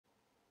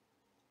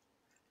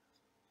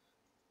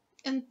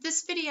In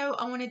this video,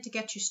 I wanted to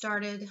get you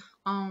started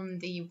on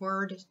the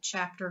Word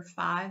Chapter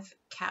 5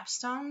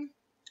 Capstone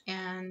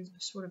and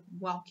sort of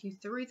walk you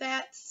through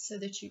that so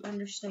that you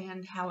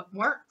understand how it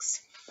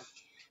works.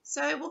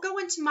 So we'll go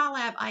into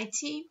MyLab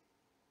IT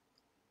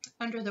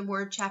under the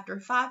Word Chapter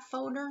 5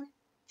 folder.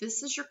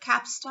 This is your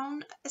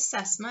Capstone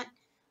assessment.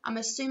 I'm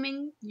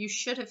assuming you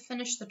should have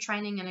finished the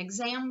training and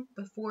exam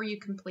before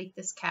you complete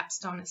this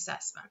Capstone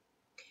assessment.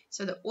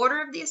 So the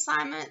order of the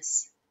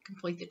assignments: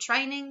 complete the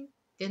training,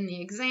 then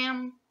the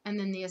exam, and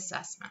then the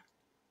assessment.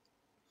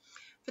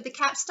 For the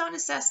Capstone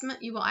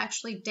assessment, you will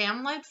actually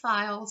download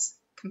files,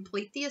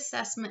 complete the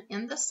assessment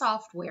in the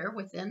software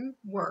within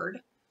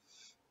Word,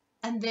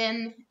 and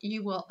then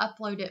you will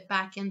upload it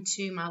back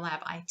into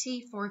MyLab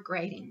IT for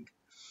grading.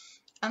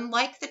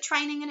 Unlike the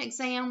training and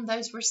exam,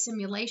 those were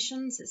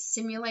simulations. It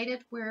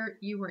simulated where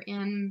you were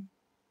in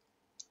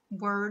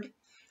Word,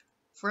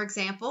 for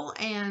example,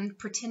 and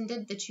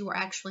pretended that you were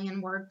actually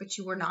in Word, but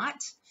you were not.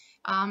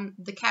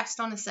 The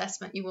Capstone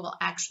assessment you will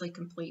actually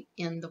complete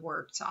in the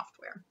Word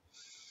software.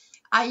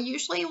 I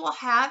usually will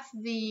have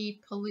the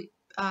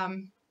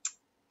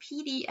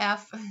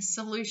PDF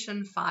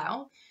solution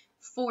file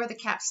for the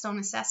Capstone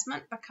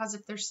assessment, because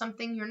if there's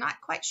something you're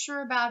not quite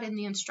sure about in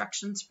the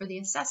instructions for the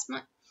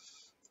assessment,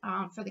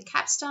 for the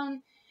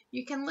Capstone,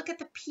 you can look at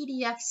the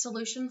PDF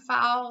solution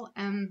file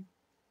and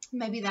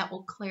maybe that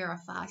will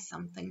clarify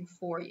something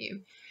for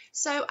you.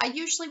 So I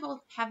usually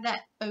will have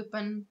that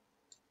open,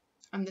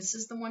 and this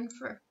is the one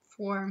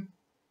for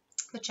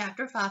the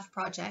Chapter 5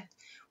 project.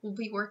 We'll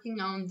be working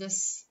on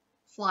this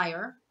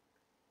flyer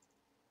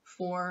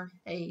for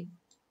a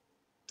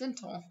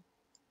dental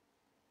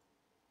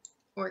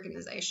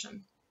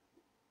organization.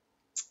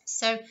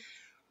 So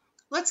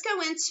let's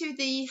go into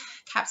the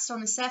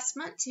Capstone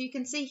assessment. So you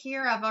can see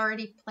here I've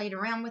already played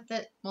around with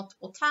it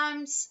multiple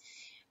times,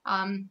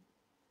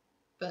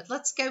 but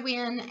let's go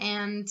in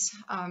and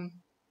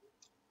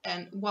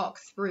walk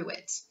through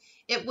it.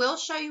 It will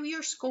show you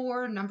your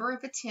score, number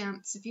of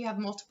attempts. If you have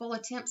multiple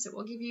attempts, it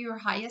will give you your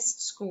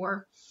highest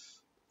score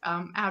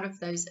out of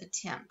those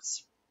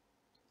attempts.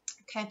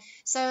 Okay,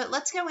 so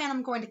let's go in.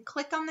 I'm going to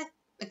click on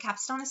the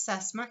Capstone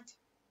assessment.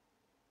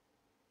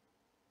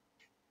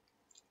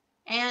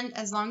 And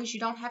as long as you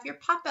don't have your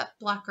pop-up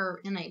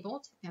blocker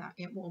enabled,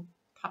 it will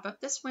pop up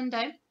this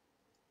window.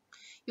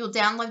 You'll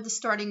download the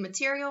starting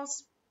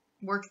materials,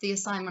 work the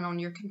assignment on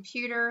your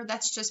computer.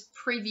 That's just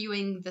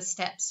previewing the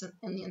steps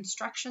and the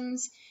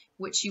instructions,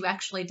 which you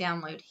actually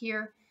download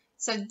here.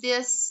 So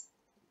this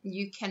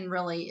you can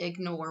really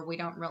ignore. We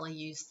don't really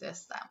use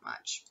this that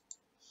much.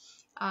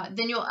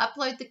 Then you'll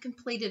upload the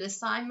completed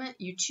assignment.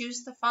 You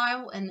choose the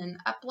file and then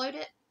upload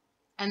it,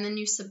 and then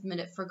you submit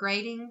it for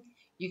grading.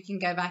 You can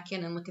go back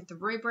in and look at the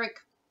rubric,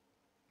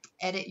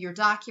 edit your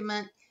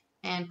document,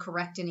 and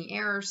correct any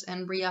errors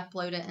and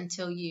re-upload it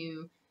until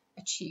you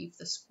achieve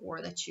the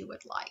score that you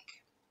would like,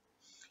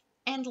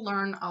 and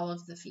learn all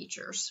of the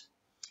features.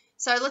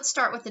 So let's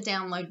start with the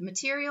download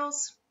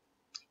materials.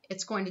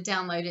 It's going to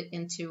download it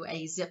into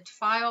a zipped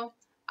file.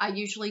 I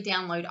usually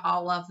download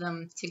all of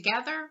them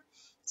together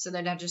so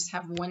that I just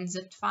have one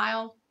zipped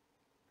file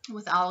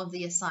with all of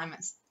the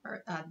assignments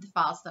or the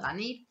files that I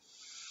need.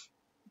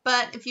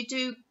 But if you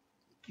do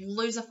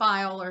lose a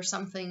file or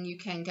something, you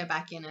can go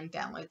back in and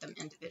download them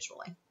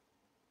individually.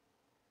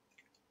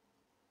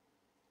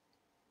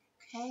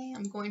 Okay,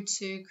 I'm going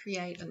to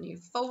create a new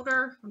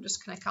folder. I'm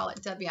just going to call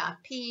it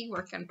WIP,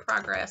 Work in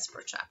Progress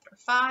for Chapter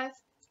 5.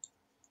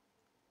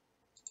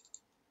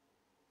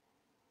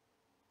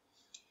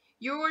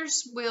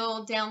 Yours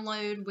will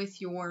download with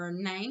your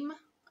name,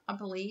 I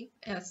believe,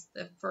 as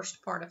the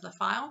first part of the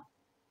file.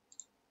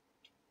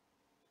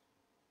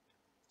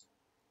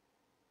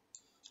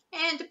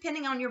 And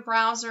depending on your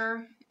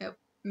browser, it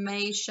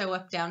may show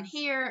up down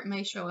here. It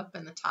may show up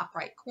in the top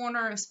right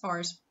corner as far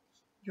as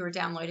your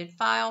downloaded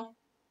file.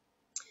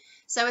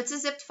 So it's a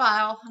zipped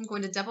file. I'm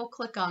going to double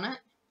click on it,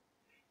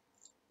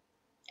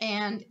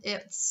 and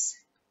it's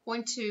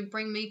going to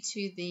bring me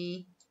to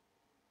the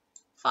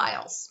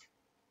files.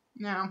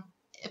 Now,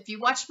 if you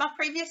watched my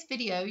previous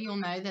video, you'll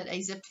know that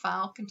a zipped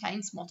file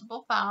contains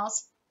multiple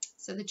files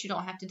so that you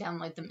don't have to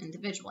download them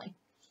individually.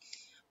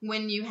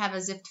 When you have a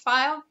zipped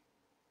file,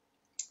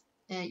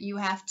 you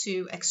have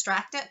to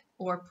extract it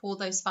or pull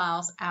those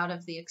files out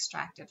of the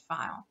extracted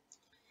file.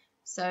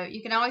 So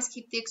you can always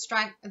keep the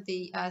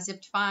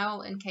zipped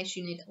file in case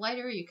you need it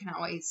later. You can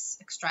always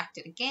extract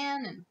it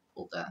again and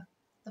pull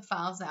the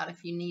files out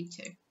if you need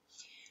to.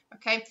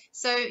 Okay,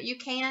 so you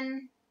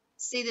can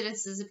see that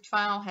it's a zipped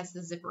file, has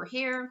the zipper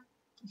here.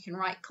 You can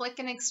right click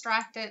and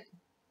extract it.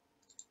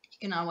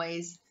 You can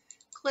always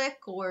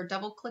click or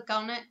double click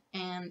on it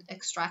and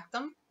extract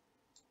them.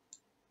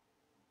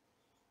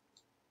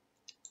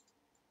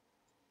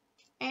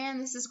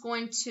 And this is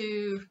going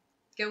to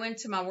go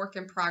into my work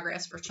in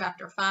progress for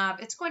Chapter 5.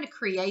 It's going to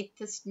create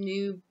this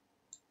new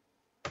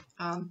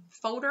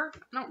folder.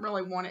 I don't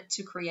really want it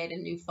to create a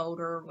new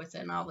folder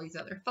within all these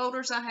other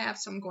folders I have,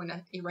 so I'm going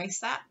to erase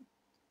that.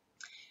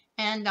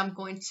 And I'm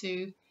going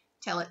to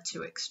tell it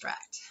to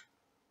extract.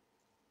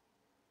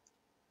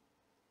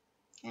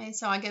 Okay,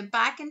 so I go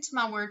back into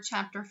my Word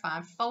Chapter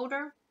 5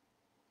 folder,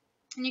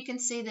 and you can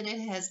see that it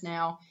has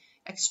now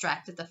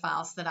extracted the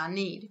files that I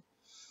need.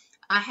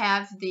 I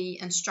have the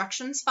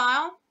instructions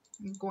file.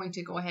 I'm going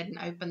to go ahead and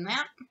open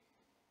that.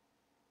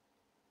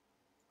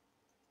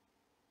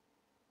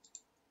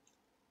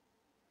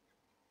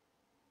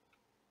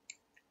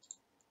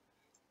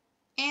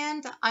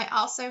 And I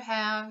also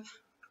have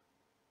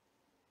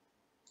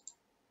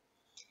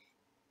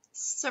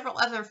several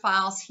other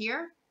files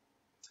here.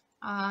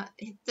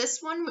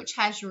 This one, which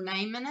has your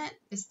name in it,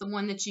 is the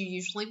one that you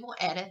usually will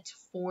edit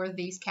for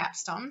these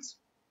capstones.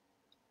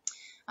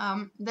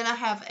 Then I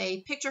have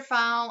a picture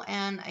file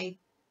and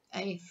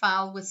a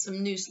file with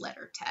some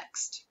newsletter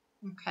text.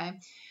 Okay,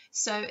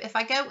 so if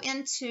I go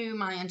into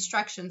my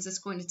instructions, it's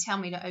going to tell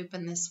me to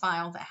open this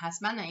file that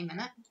has my name in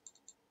it.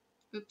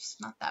 Oops,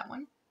 not that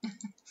one.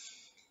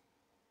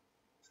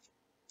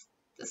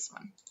 This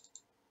one.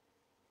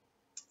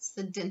 It's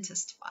the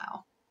dentist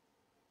file.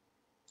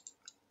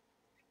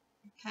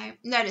 Okay,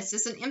 notice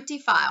it's an empty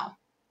file.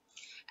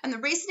 And the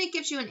reason it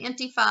gives you an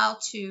empty file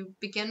to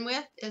begin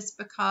with is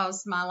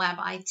because MyLab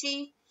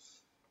IT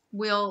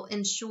will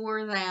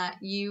ensure that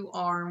you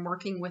are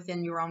working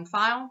within your own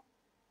file.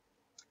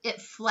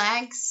 It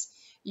flags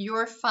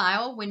your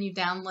file when you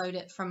download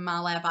it from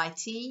MyLab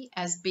IT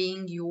as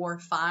being your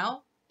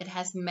file. It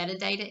has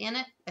metadata in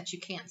it that you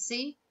can't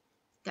see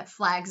that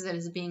flags it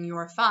as being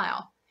your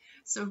file.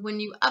 So when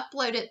you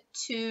upload it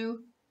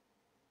to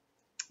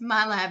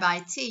MyLab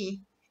IT,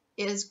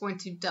 it is going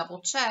to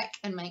double check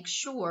and make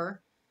sure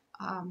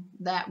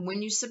that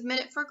when you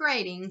submit it for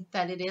grading,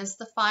 that it is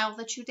the file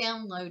that you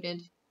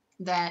downloaded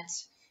that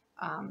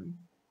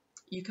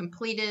you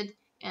completed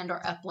and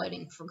are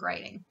uploading for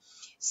grading.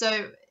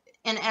 So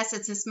in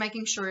essence, it's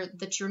making sure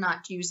that you're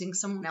not using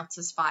someone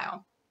else's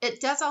file. It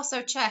does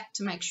also check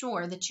to make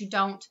sure that you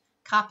don't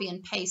copy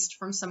and paste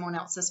from someone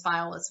else's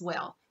file as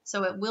well.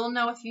 So it will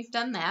know if you've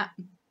done that.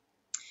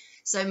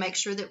 So make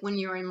sure that when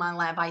you're in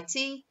MyLab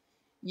IT,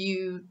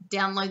 you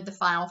download the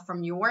file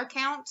from your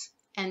account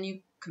and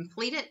you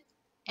complete it,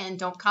 and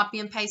don't copy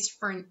and paste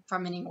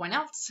from anyone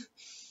else,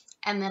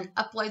 and then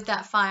upload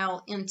that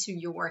file into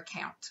your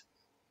account.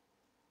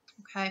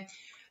 Okay,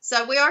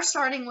 so we are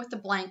starting with the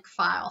blank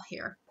file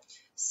here.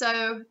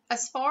 So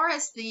as far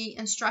as the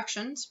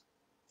instructions,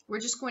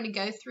 we're just going to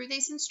go through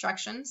these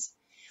instructions.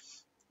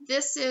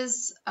 This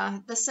is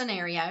the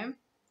scenario.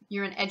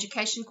 You're an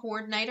education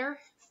coordinator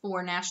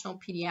for National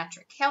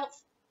Pediatric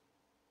Health,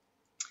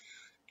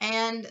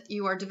 and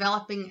you are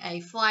developing a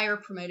flyer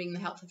promoting the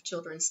health of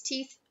children's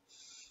teeth,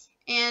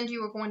 and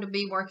you are going to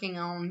be working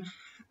on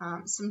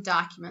some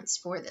documents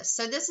for this.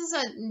 So this is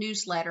a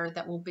newsletter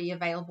that will be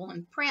available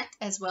in print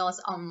as well as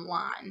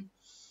online.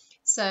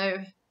 So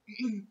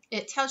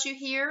it tells you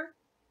here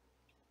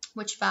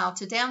which file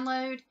to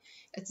download.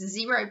 It's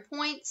 0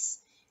 points,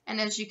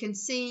 and as you can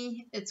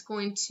see, it's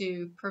going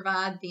to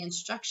provide the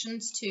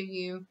instructions to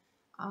you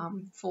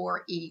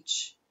for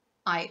each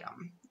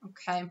item.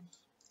 Okay,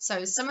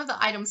 so some of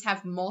the items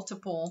have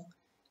multiple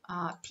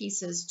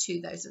pieces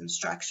to those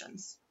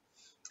instructions.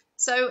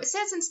 So it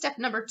says in step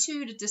number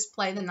 2 to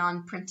display the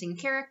non-printing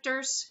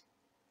characters,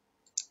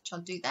 which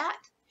I'll do that,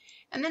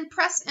 and then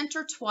press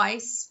enter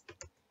twice,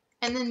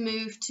 and then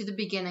move to the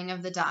beginning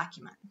of the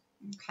document.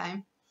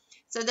 Okay,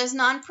 so those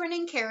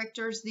non-printing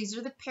characters, these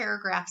are the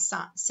paragraph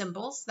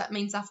symbols. That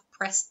means I've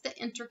pressed the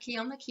enter key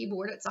on the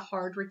keyboard. It's a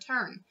hard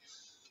return.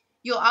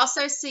 You'll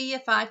also see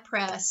if I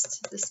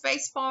pressed the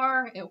space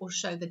bar, it will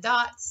show the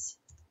dots,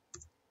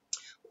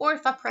 or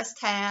if I press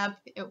tab,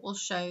 it will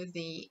show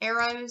the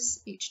arrows,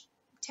 each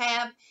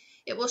tab.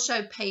 It will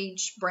show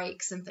page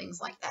breaks and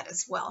things like that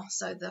as well.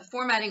 So the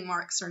formatting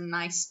marks are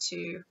nice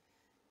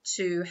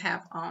to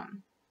have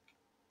on.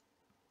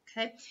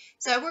 Okay,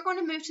 so we're going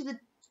to move to the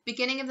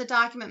beginning of the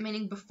document,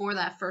 meaning before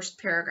that first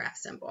paragraph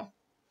symbol.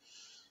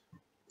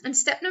 In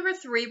step number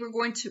 3, we're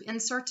going to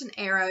insert an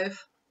arrow,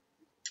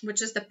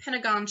 which is the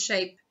pentagon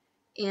shape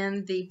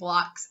in the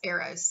blocks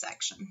arrows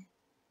section.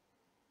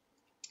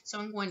 So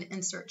I'm going to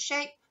insert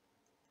shape,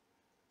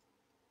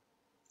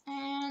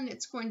 and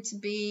it's going to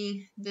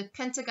be the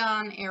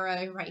pentagon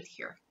arrow right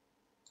here.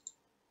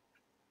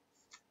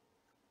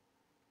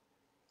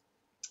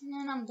 And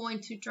then I'm going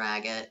to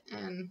drag it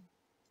and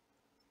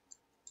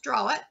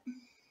draw it.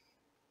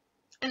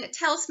 And it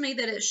tells me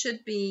that it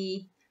should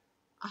be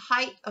a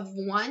height of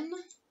 1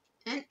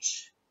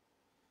 inch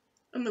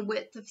and the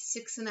width of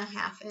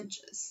 6.5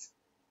 inches.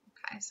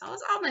 Okay, so I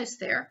was almost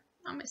there.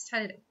 Almost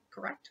had it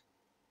correct.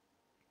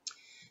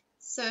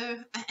 So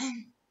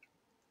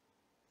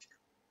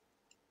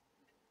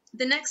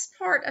the next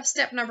part of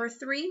step number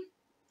 3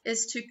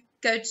 is to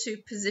go to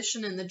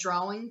position in the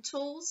drawing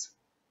tools.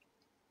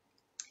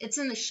 It's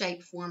in the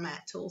shape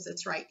format tools.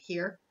 It's right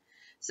here.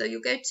 So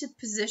you'll go to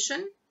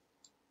position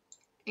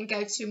and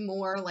go to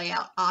more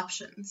layout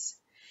options.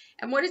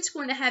 And what it's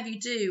going to have you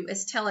do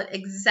is tell it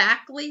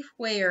exactly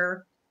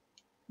where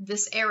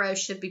this arrow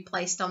should be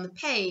placed on the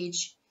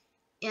page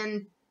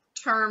in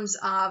terms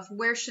of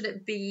where should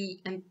it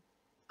be in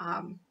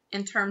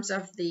terms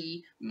of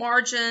the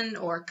margin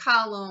or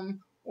column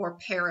or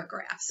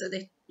paragraph, so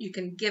that you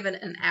can give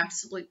it an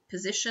absolute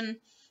position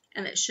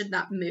and it should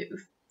not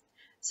move.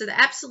 So the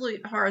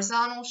absolute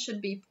horizontal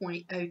should be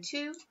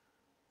 0.02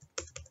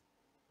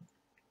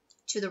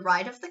 to the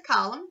right of the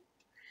column,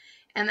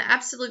 and the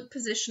absolute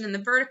position in the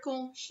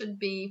vertical should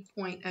be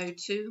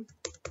 0.02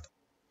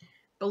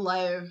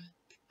 below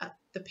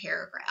the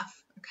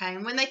paragraph. Okay,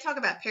 and when they talk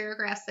about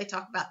paragraphs, they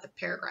talk about the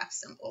paragraph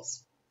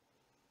symbols.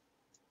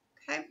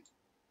 Okay,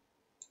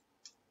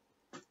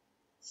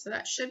 so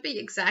that should be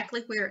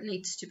exactly where it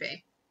needs to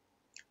be.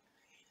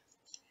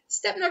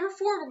 Step number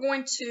 4, we're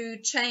going to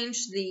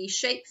change the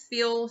shape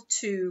fill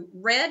to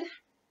red.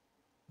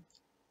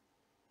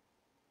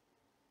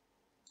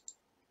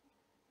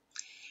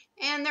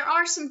 And there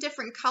are some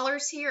different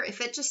colors here.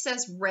 If it just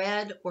says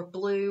red or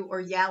blue or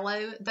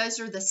yellow, those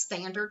are the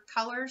standard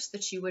colors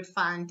that you would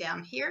find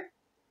down here.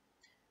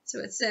 So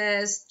it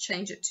says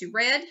change it to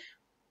red.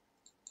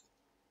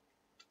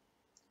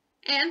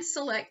 And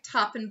select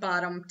top and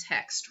bottom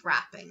text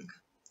wrapping.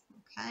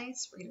 Okay,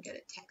 so we're going to go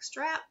to text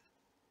wrap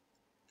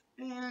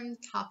and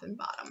top and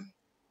bottom.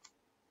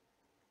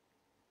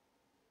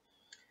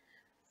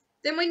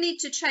 Then we need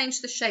to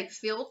change the shape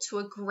fill to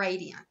a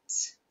gradient.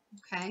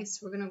 Okay,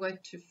 so we're going to go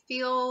to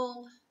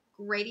fill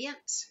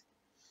gradient,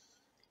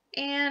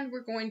 and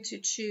we're going to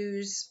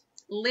choose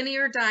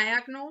linear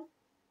diagonal,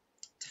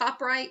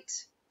 top right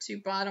to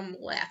bottom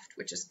left,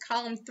 which is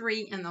column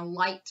 3 in the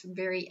light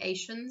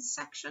variations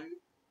section.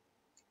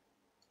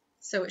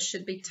 So it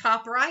should be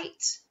top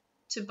right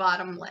to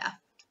bottom left.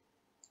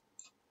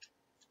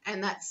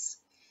 And that's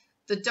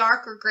the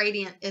darker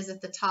gradient is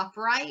at the top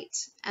right,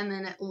 and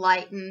then it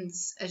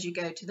lightens as you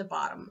go to the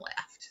bottom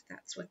left.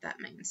 That's what that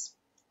means.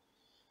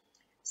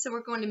 So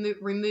we're going to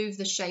remove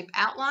the shape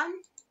outline.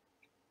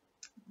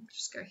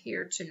 Just go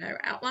here to no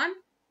outline.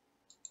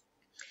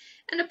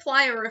 And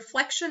apply a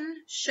reflection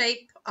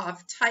shape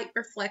of type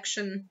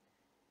reflection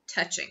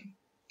touching.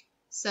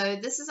 So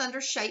this is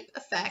under shape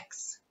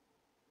effects.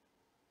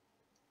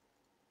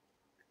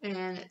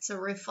 And it's a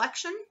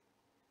reflection.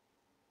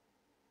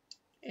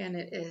 And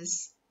it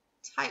is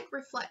type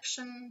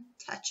reflection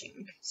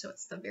touching. So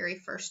it's the very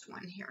first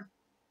one here.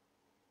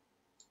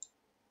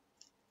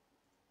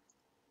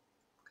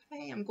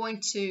 Okay, I'm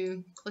going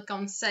to click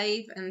on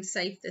save and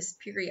save this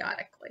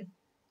periodically.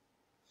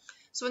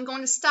 So I'm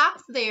going to stop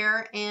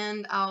there,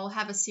 and I'll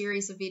have a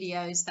series of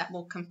videos that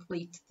will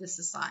complete this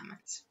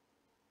assignment.